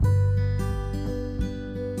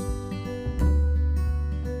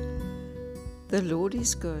The Lord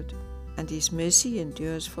is good, and His mercy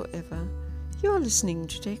endures forever. You are listening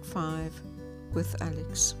to Take 5 with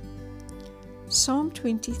Alex. Psalm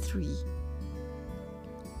 23.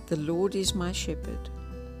 The Lord is my shepherd.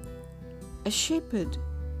 A shepherd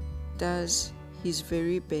does his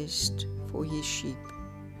very best for his sheep.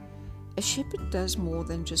 A shepherd does more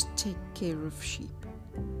than just take care of sheep.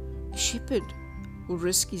 A shepherd will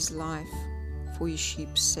risk his life for his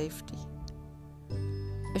sheep's safety.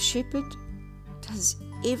 A shepherd does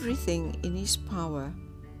everything in his power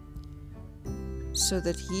so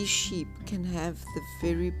that his sheep can have the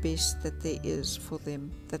very best that there is for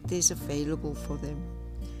them, that there's available for them.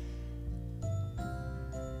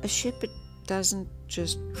 A shepherd doesn't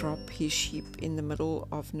just drop his sheep in the middle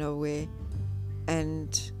of nowhere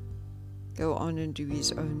and go on and do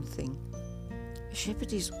his own thing. A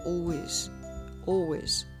shepherd is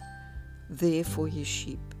always there for his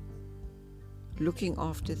sheep, looking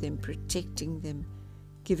after them, protecting them,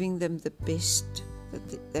 giving them the best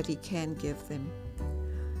that he can give them.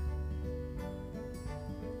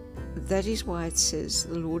 That is why it says,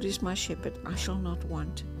 the Lord is my shepherd, I shall not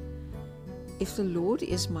want. If the Lord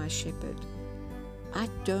is my shepherd, I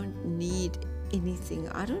don't need anything.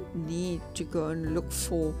 I don't need to go and look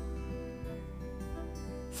for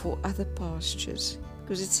other pastures,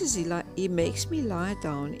 because it says he makes me lie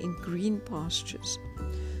down in green pastures.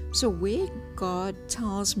 So where God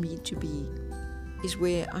tells me to be is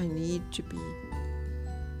where I need to be.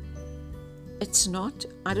 It's not,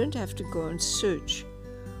 I don't have to go and search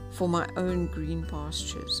for my own green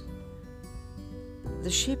pastures.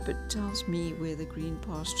 The shepherd tells me where the green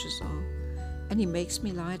pastures are, and he makes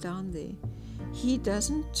me lie down there. He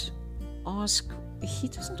doesn't ask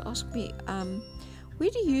me, where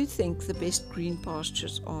do you think the best green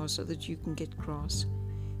pastures are so that you can get grass?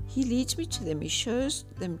 He leads me to them, he shows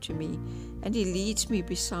them to me, and he leads me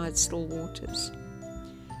beside still waters.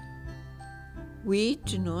 We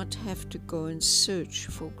do not have to go and search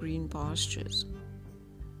for green pastures.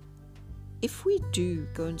 If we do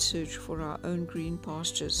go and search for our own green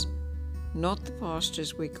pastures, not the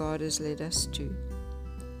pastures where God has led us to,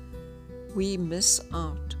 we miss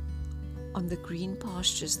out on the green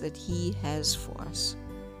pastures that He has for us.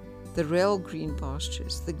 The real green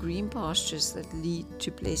pastures, the green pastures that lead to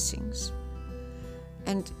blessings.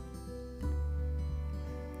 And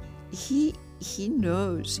He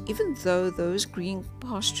knows, even though those green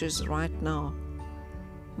pastures right now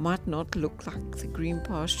might not look like the green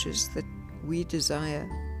pastures that we desire,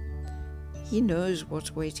 He knows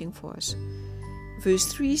what's waiting for us. Verse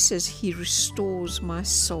 3 says, He restores my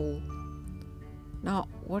soul. Now,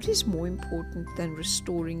 what is more important than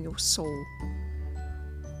restoring your soul?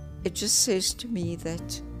 It just says to me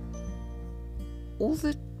that all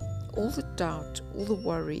the doubt, all the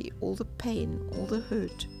worry, all the pain, all the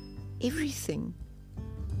hurt, everything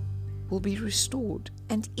will be restored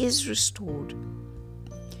and is restored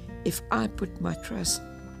if I put my trust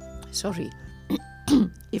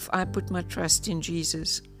in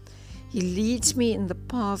Jesus. He leads me in the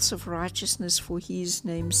paths of righteousness for His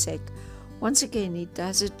name's sake. Once again, He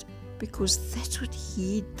does it because that's what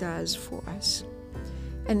He does for us.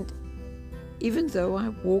 And even though I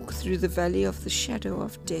walk through the valley of the shadow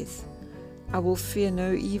of death, I will fear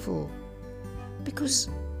no evil, because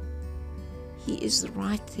He is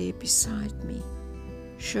right there beside me,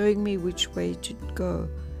 showing me which way to go,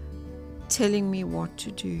 telling me what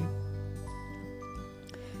to do.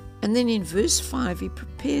 And then in verse 5, He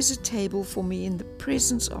prepares a table for me in the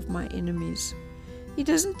presence of my enemies. He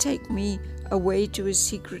doesn't take me away to a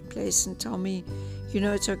secret place and tell me,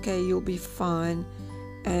 it's okay, you'll be fine,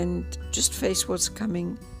 and just face what's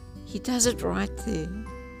coming. He does it right there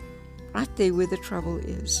where the trouble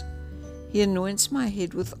is. He anoints my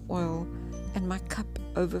head with oil, and my cup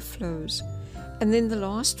overflows. And then the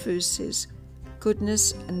last verse says,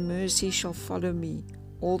 goodness and mercy shall follow me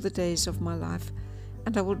all the days of my life,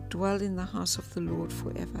 and I will dwell in the house of the Lord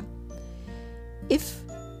forever. If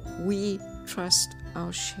we trust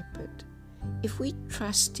our shepherd, if we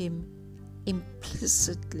trust Him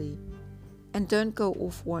implicitly and don't go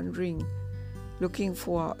off wandering, looking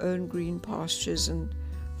for our own green pastures and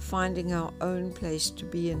finding our own place to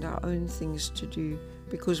be and our own things to do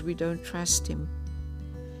because we don't trust Him,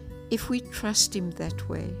 if we trust Him that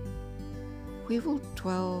way, we will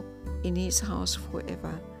dwell in His house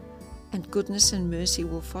forever, and goodness and mercy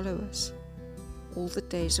will follow us all the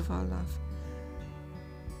days of our life.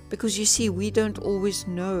 Because you see, we don't always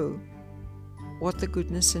know what the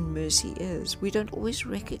goodness and mercy is. We don't always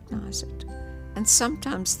recognize it. And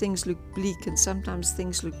sometimes things look bleak and sometimes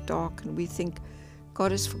things look dark and we think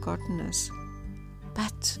God has forgotten us.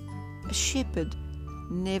 But a shepherd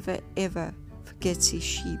never ever forgets his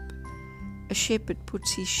sheep. A shepherd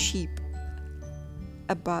puts his sheep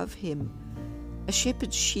above him. A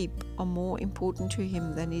shepherd's sheep are more important to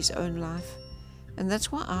him than his own life. And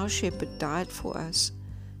that's why our shepherd died for us,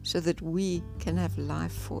 so that we can have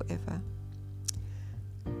life forever.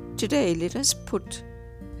 Today, let us put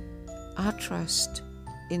our trust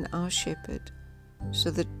in our shepherd,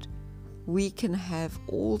 so that we can have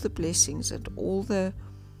all the blessings and all the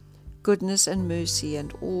goodness and mercy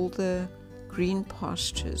and all the green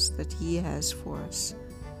pastures that he has for us.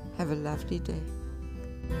 Have a lovely day.